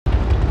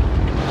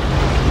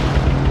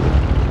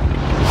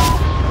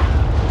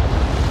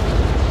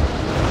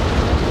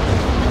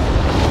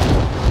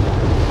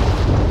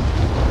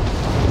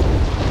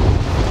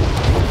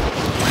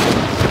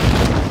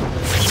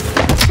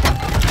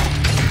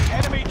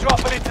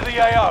the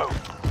AO.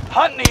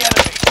 Hunt the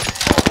enemy.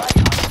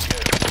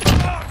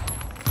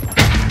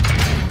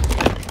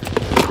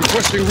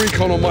 Requesting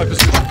recon on my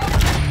position.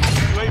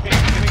 UAV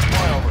beginning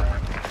flyover.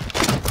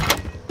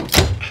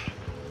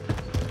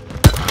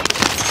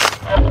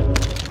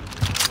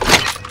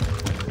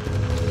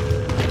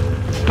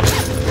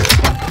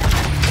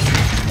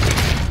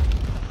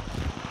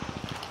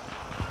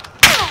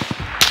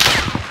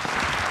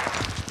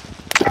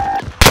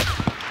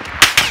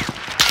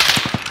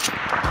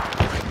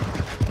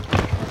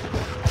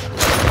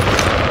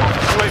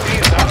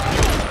 UAV is out of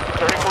fuel.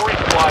 Turning for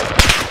resupply.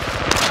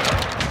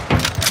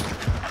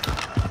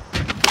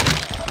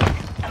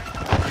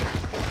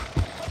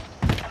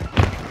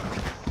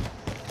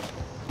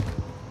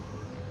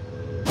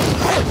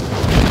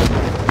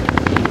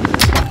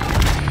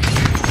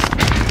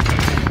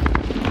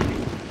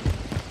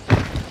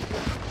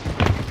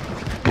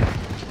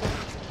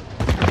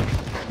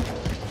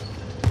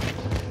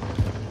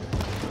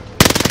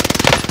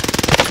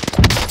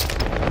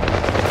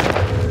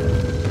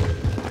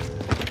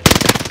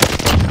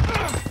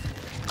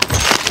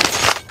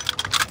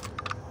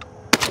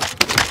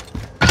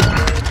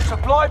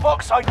 Supply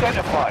box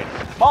identified.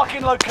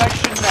 Marking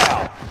location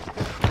now.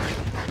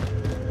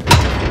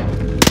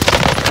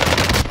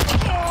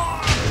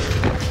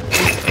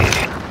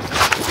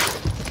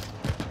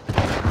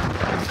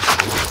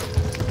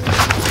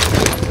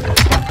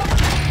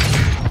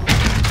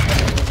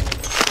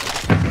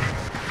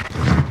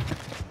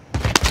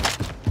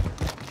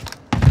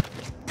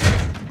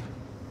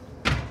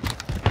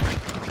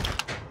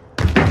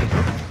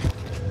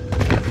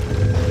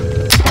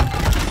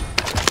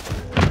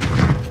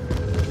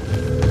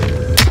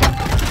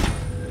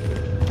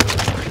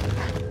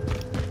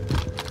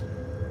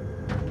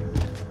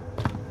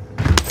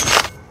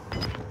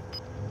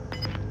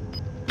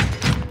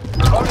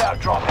 Loadout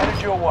drop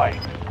headed your way.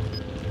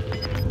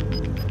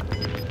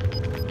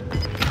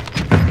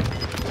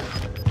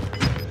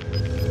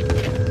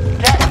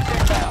 Gas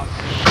is inbound.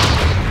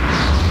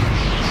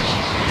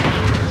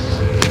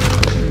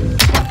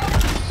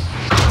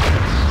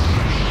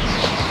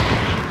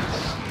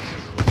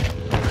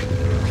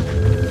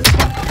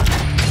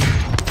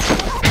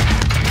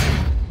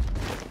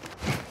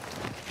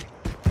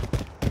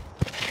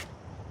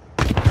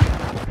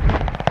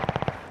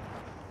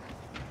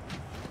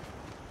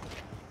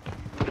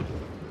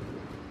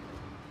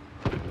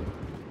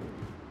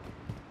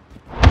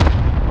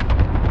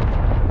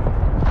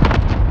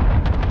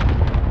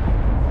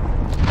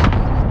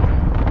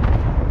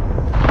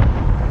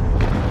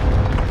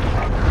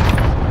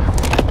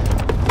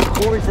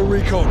 Calling for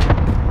recon.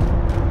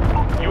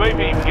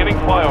 UAV beginning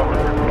flyover.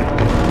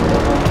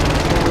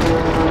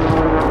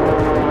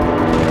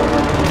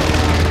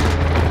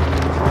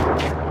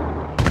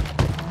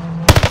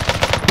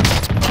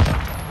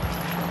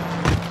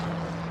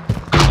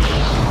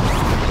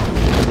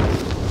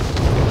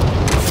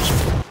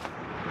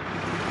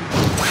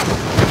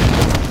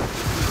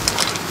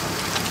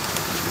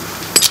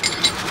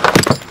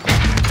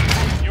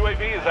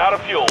 UAV is out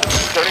of fuel.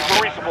 Turning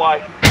for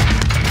resupply.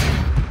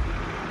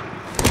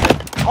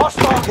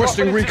 Hostile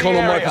Requesting recon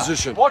on my area.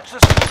 position. Watch the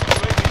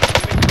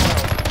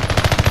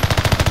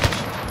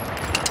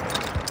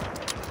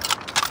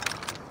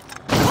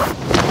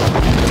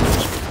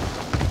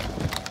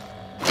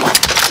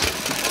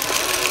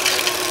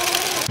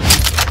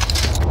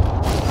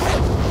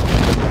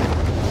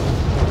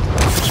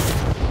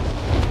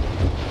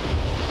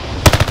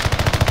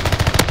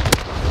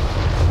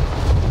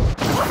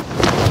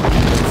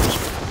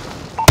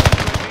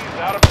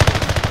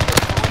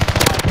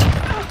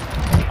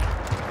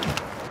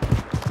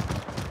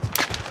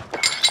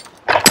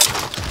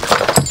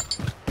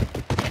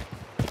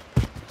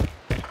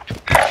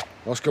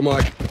Oscar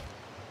Mike.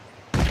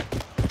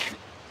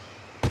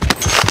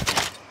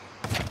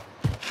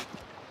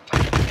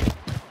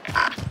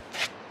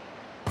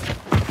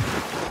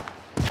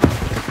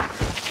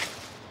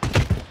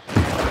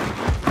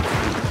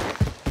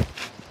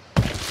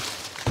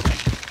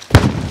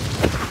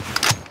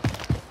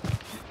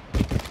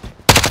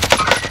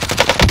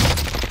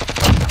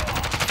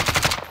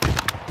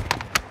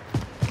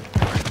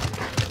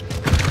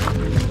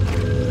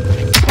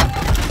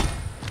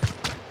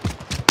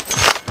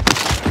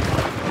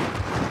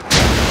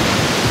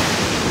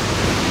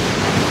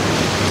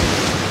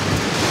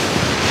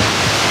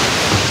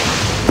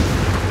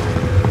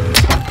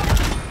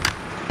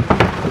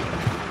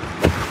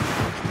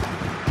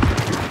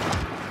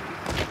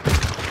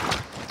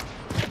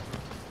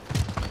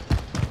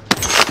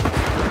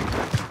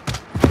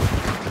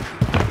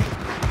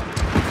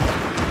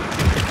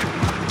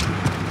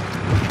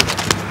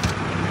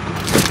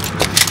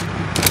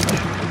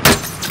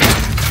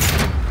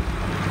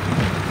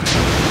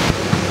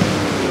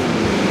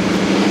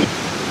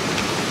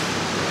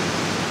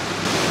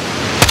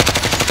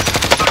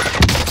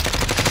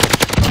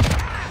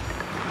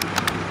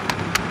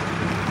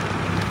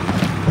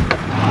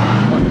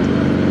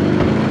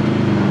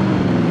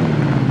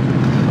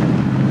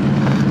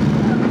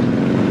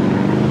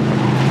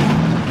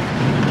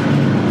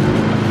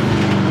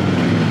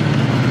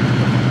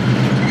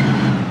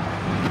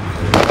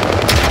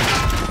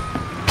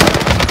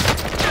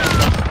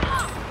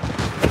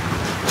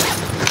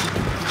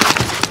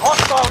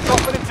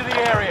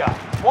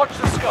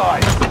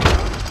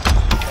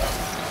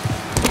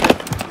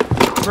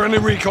 Friendly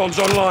recon's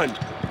online.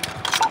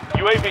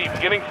 UAV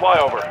beginning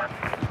flyover.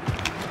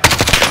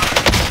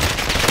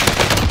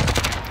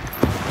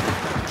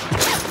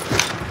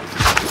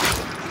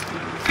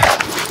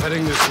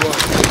 Heading this way.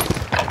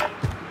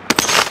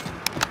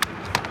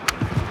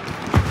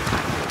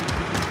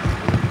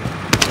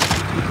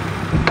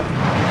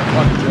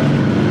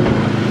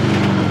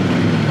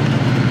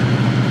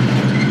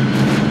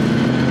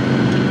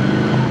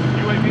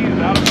 UAV is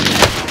out of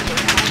fuel.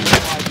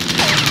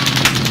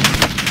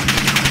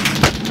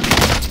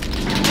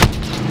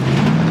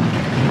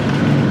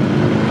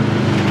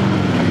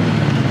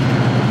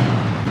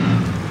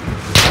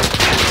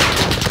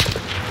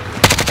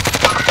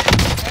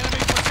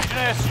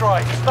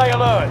 Airstrike. Stay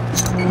alert.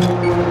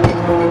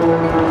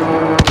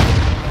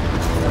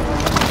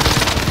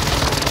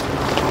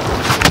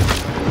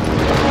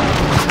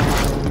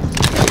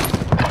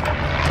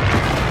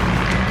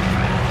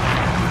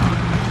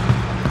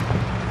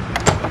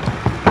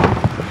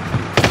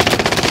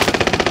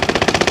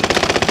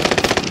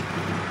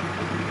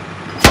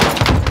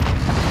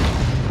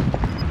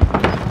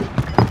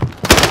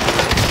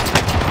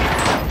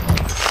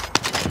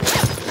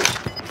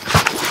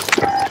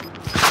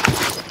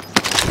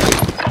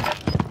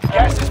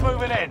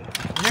 Moving in.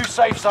 New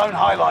safe zone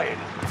highlighted.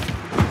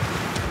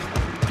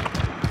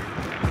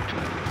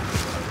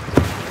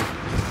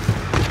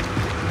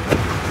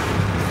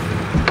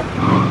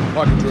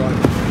 I can drive.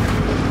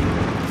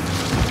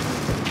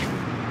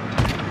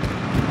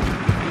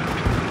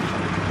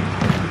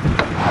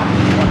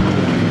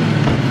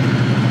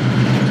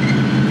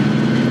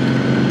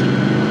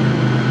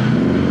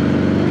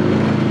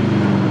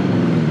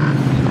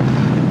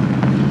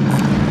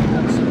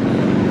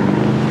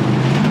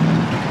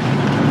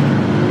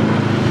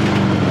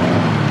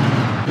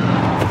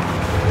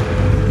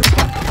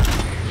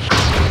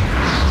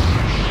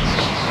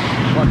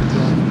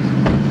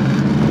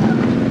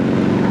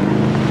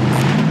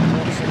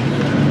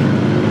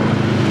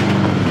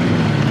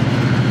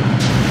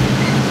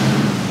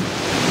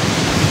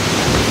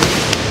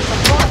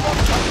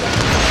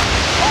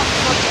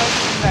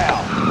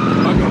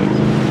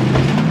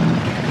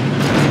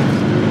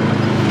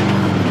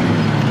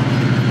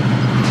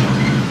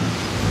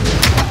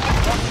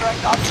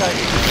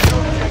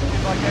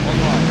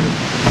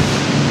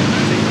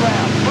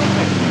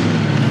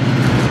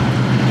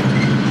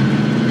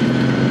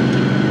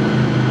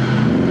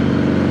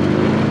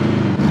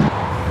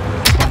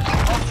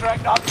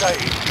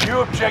 Updated. New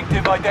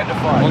objective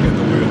identified. I'll get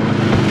the wheel.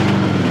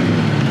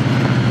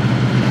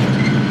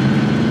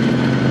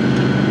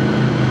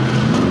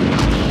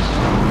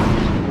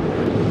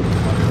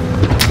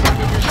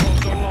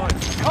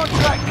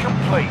 Contract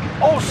complete.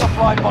 All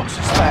supply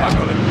boxes found. I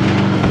got it.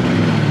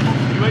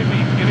 UAV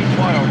beginning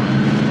flyover.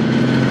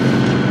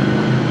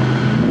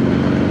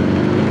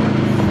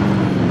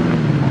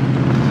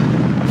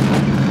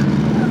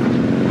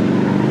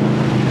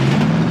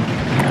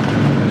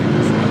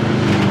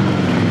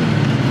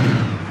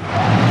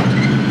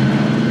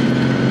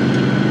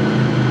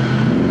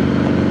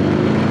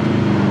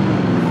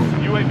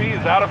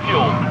 Out of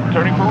fuel.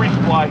 Turning for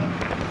resupply.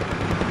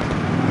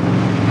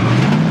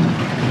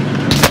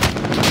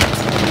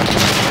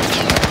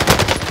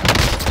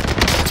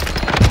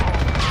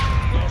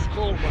 Last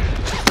call, mate.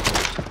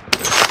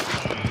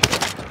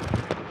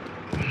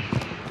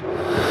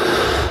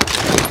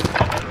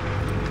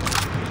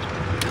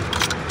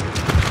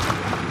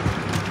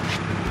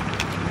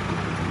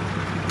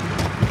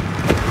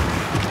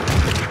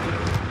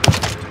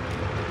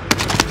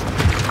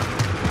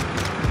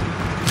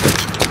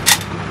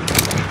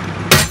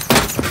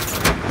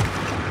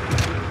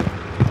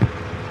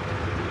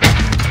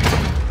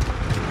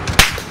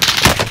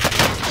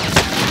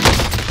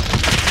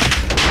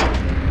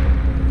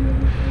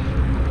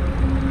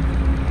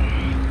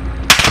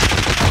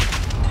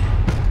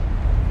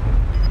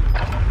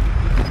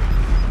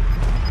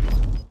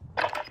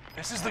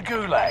 This is the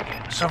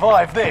Gulag.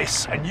 Survive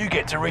this, and you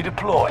get to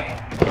redeploy.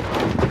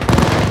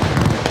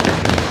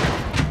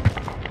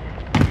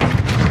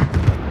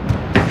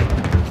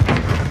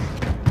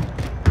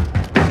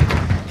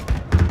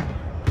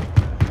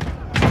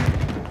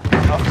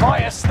 A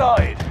fight has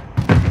started.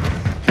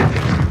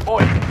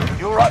 Oi,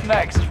 you're up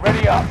next.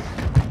 Ready up.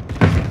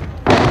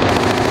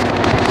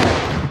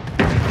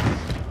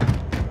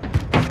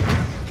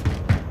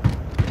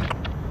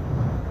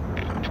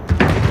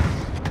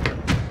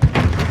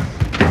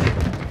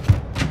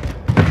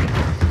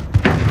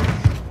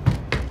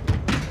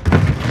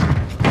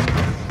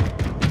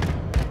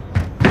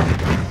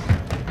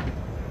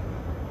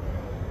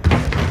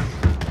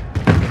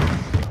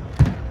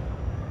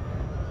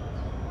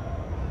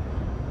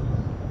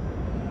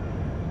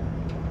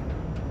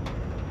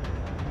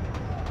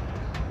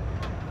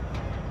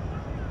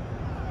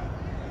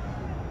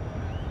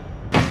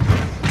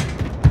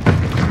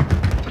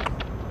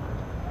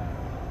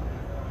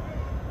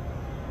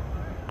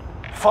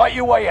 Fight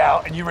your way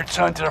out and you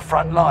return to the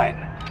front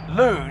line.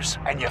 Lose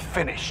and you're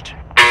finished.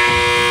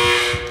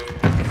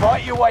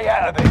 Fight your way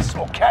out of this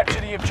or capture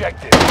the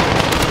objective.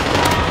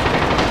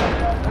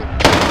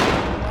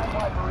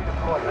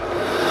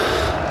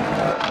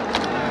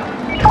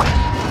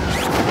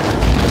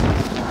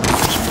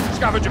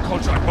 Scavenger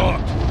contract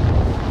marked.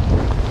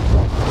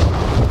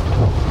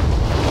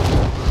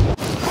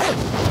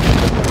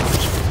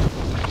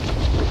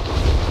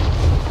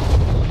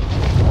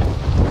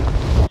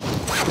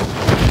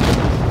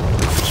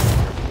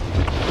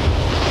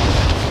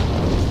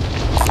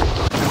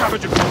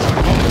 Scavenger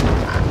contract marked.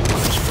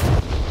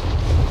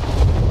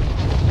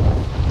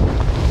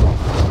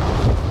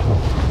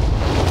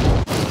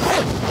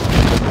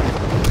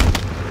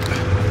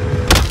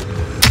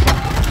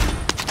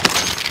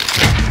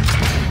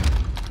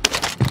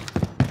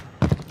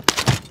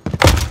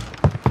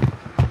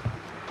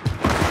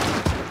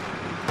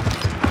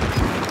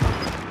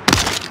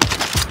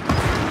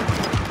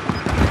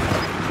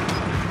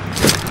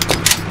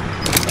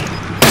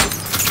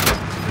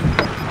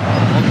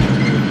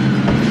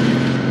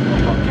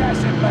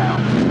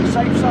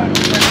 Safe zone.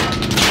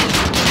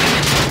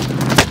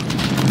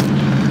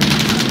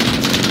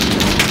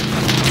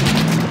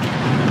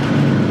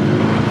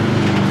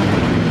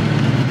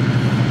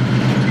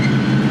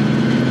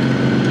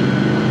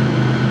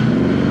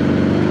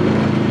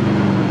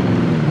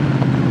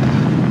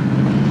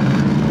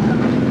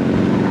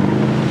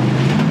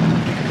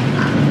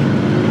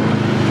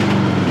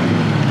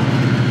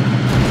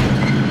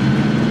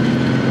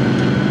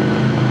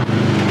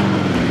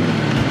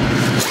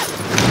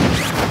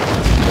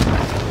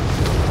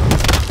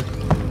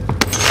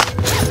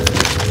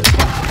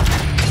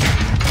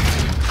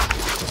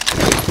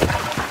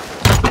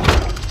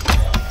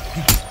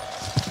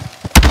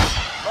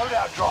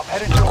 Loadout drop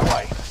headed your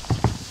way.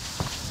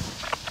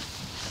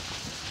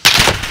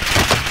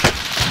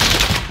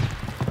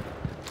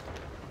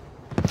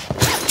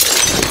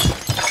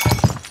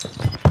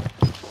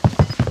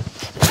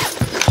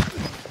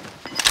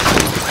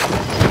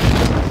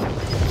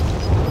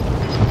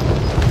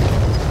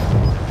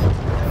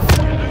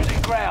 You're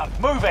losing ground.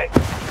 Move it.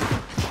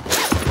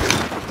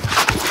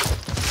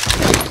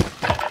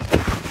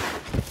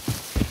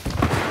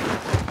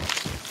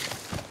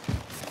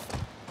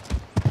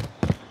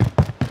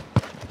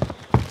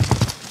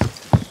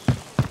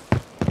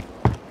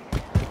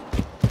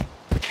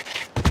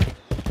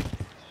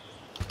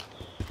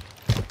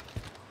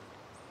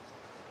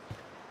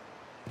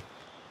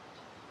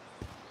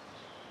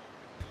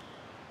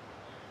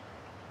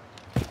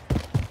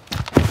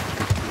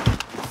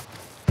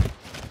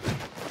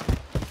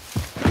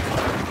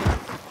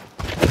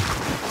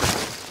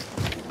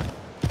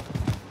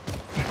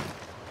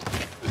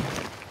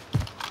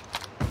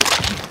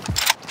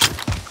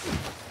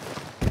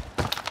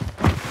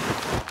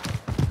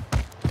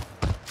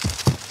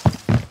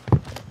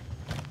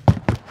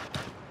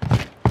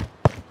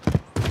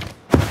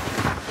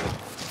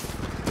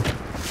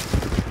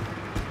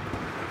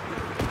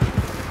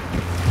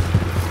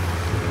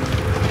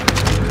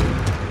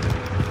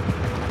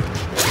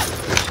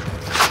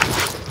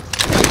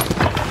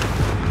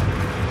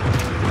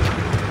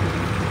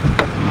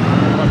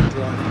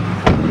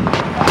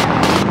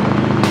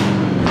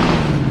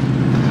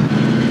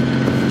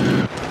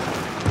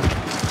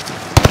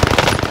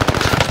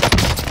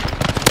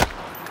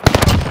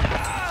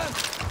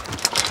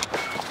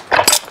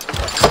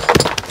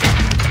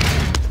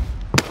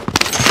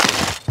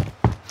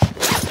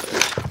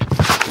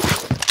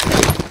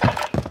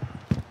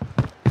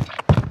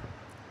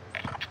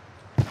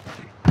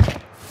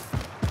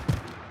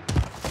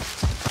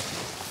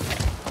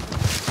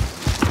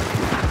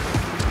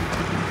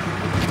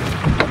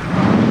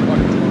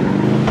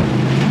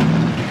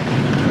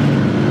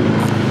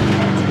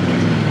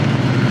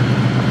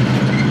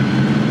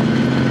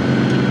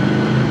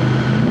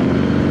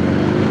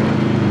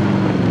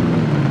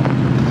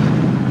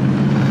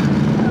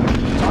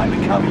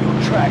 Cover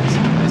your tracks.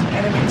 There's an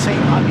enemy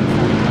team hunting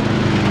for you.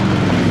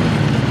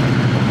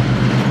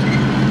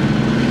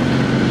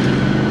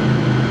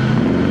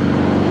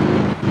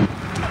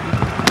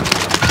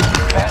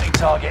 Bounty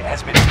target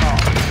has been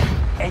marked.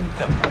 End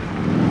them.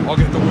 I'll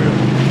get the wheel.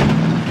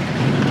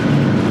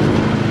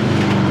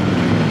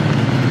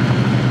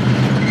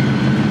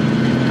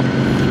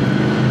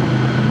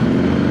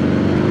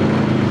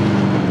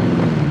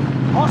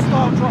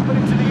 Hostile dropping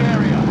into the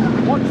area.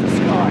 Watch the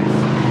skies.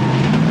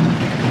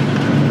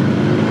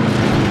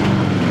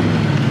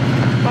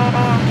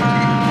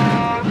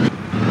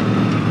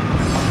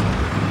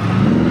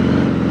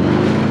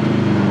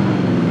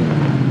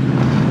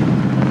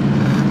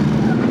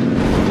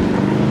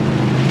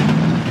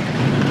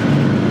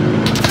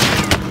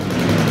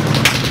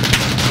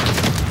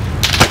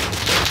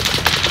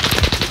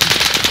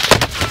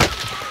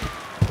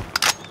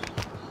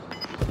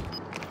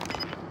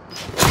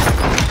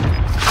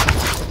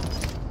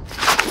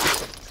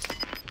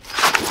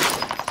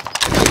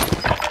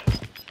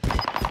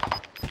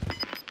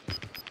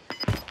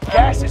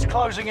 Gas is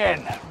closing in.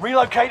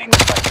 Relocating the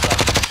safe zone.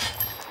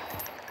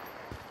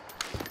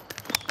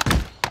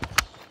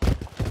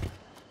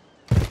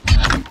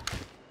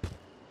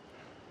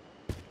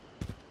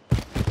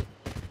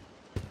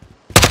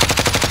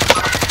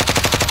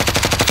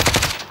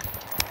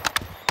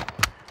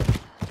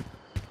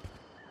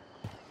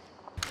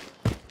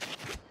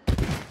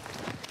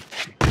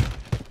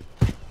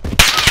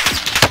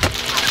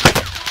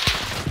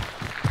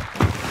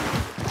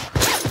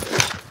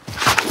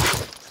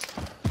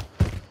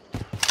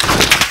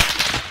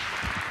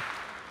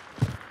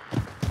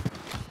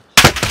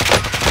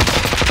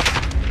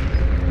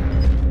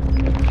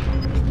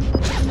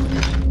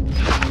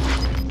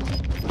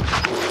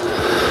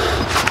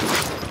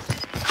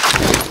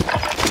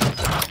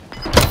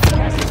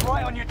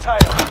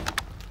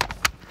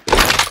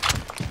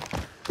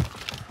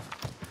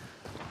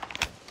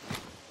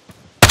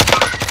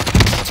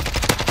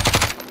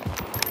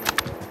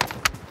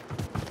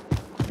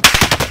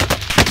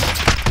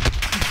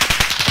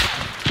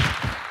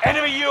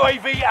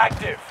 UAV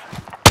active.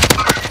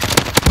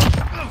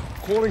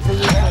 Calling for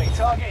Enemy recon.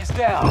 target is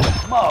down.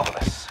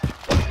 Marvelous.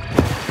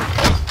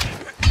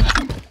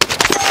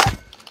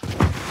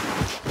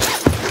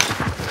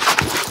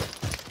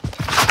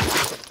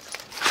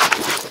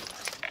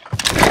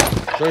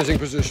 Changing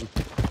position.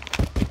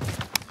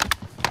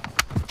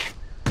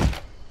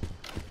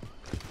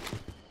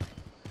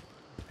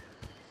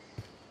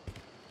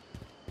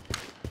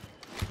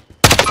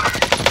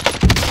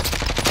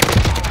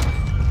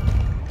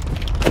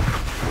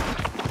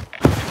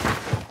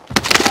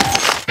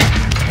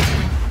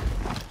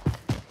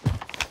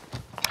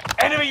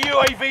 Enemy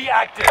UAV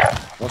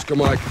active. Oscar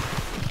Mike.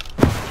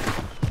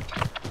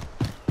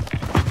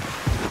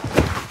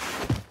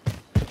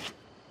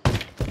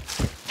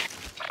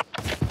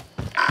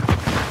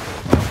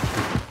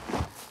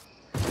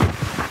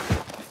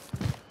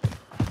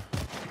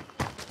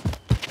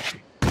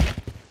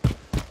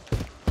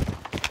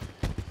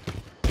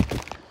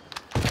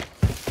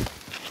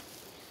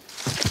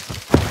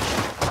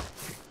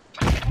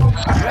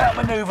 You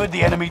outmaneuvered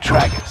the enemy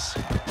trackers.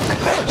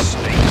 Let us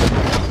speak.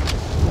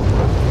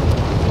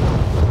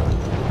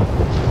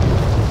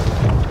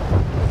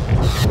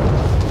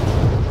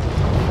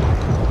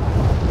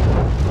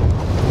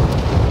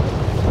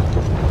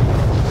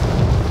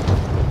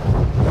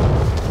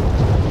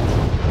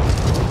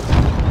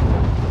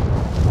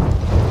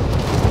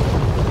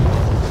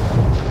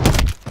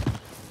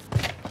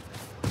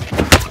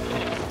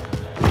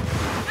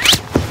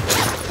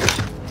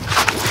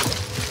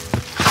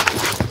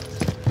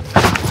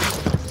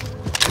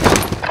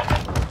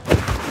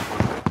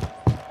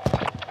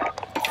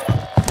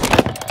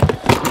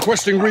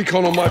 Requesting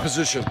recon on my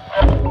position.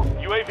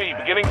 UAV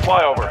beginning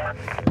flyover.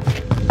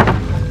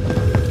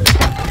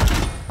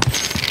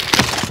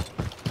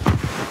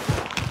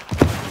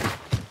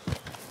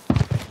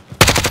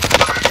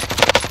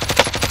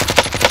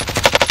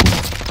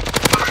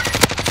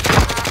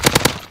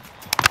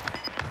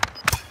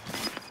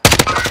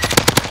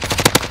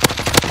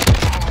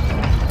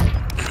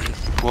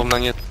 Główna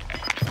nie...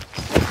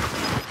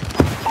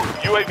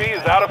 UAV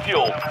is out of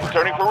fuel.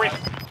 Returning for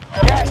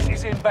resupply. Gas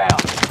is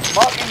inbound.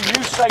 Marking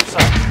new safe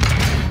zone.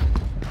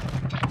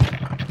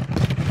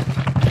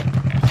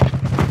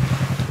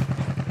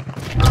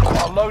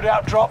 Our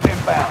loadout drop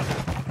inbound.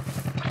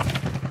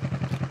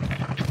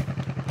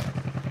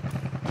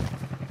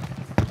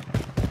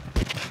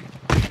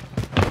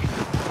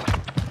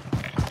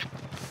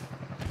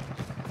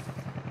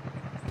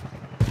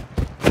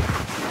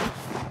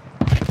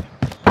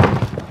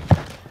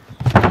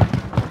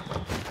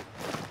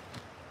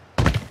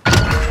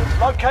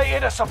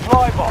 Located a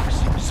supply box.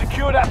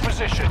 Secure that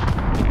position.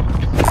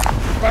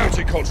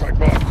 Bounty contract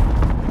marked.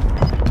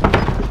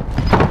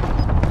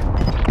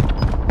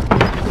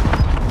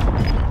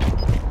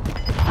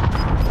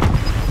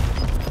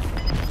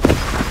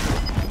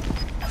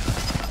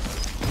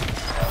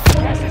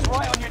 Gas is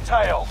right on your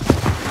tail.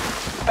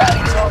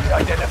 Bounty target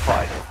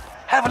identified.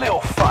 Have a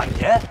little fun,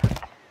 yeah?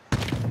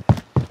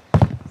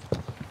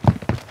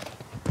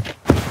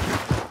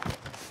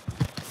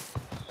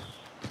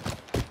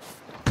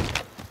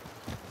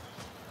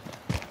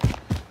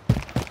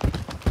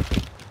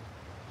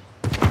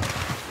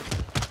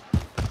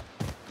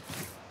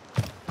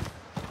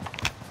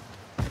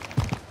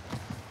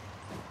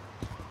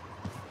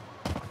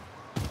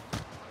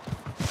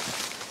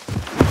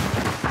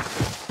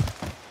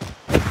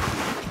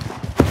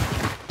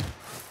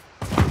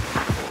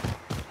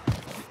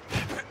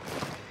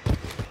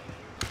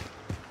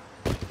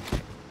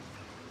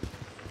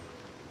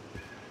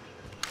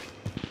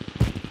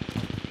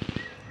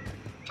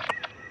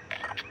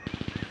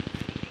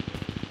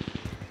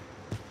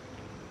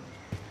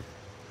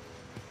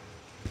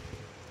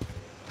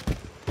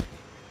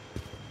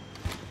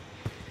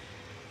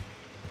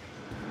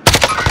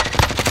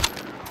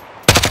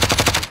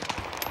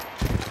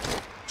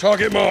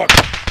 Target marked.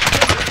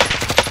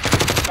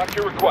 Got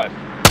your request.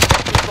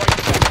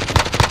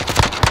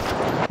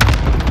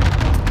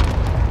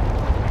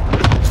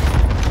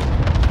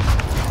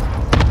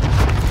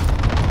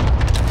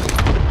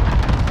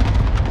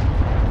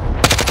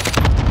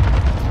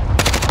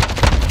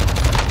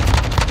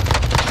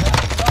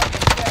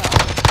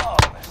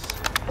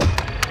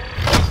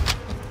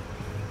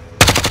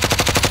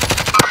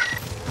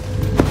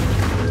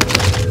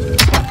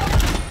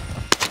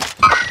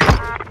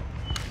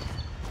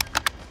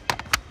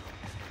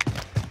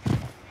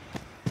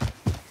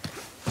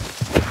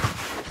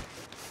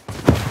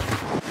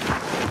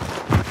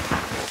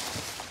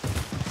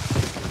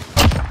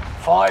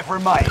 Five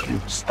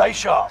remain. Stay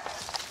sharp.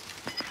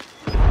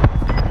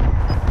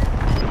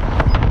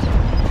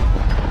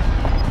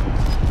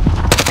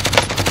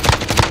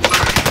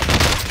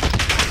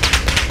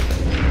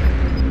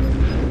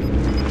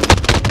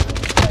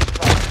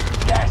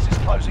 Gas is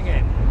closing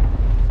in.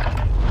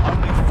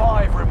 Only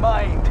 5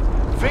 remained.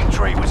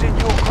 Victory was in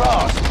your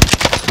grasp.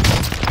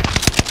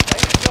 They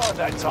didn't guard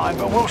that time,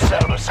 but we'll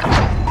settle the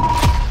score.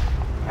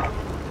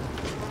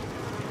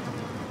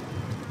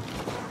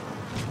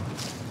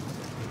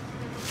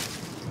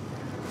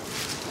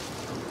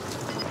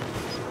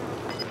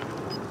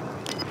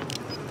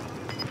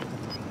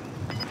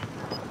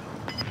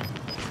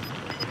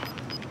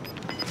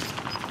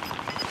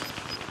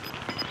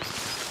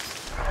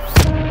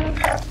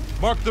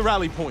 Mark the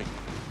rally point.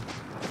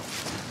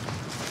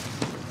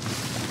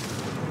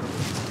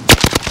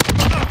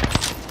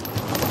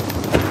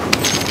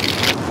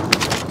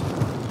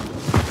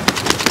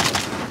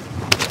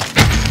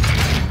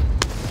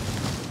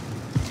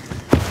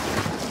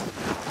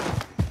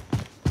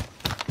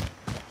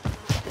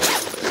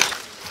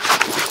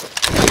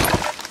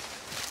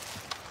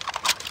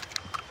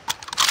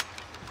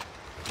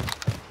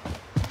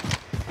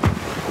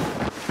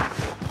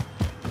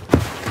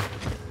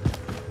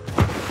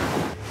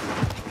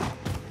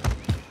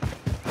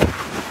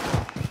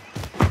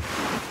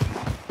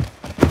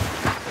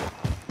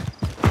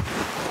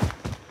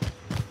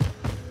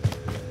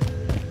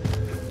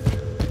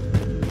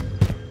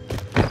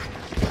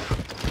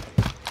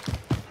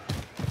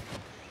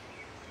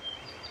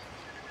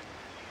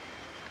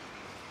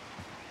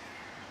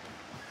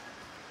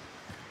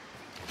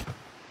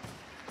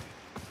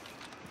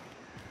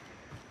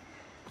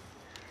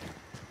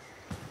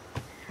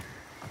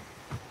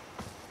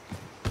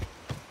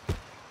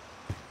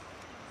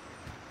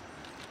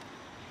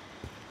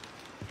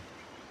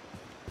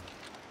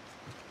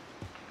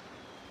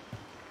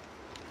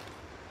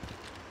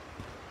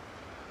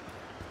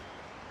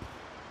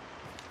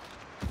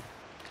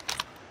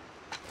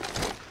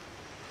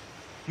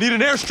 Need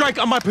an airstrike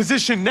on my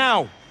position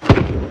now!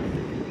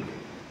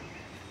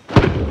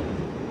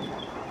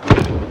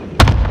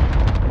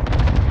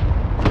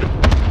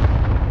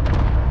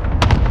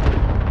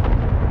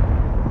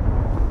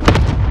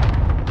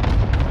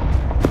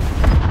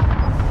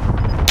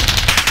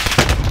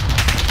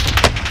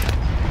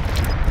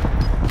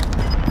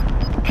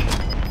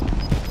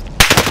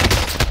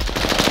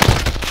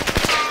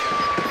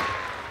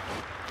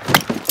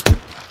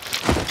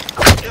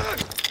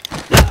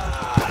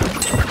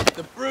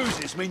 The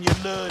bruises mean you're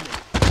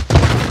learning.